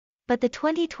But the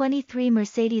 2023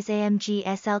 Mercedes-AMG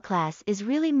SL-class is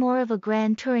really more of a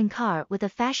grand touring car with a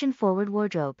fashion-forward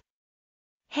wardrobe.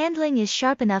 Handling is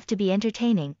sharp enough to be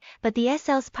entertaining, but the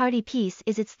SL's party piece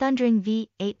is its thundering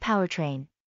V8 powertrain.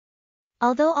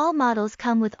 Although all models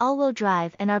come with all-wheel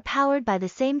drive and are powered by the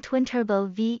same twin-turbo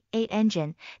V8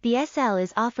 engine, the SL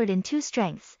is offered in two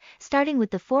strengths, starting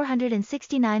with the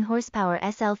 469 horsepower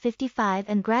SL55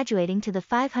 and graduating to the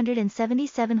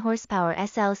 577 horsepower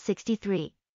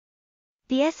SL63.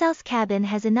 The SL's cabin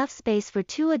has enough space for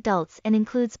two adults and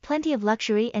includes plenty of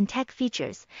luxury and tech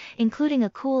features, including a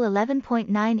cool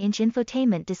 11.9-inch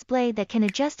infotainment display that can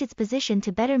adjust its position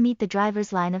to better meet the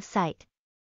driver's line of sight.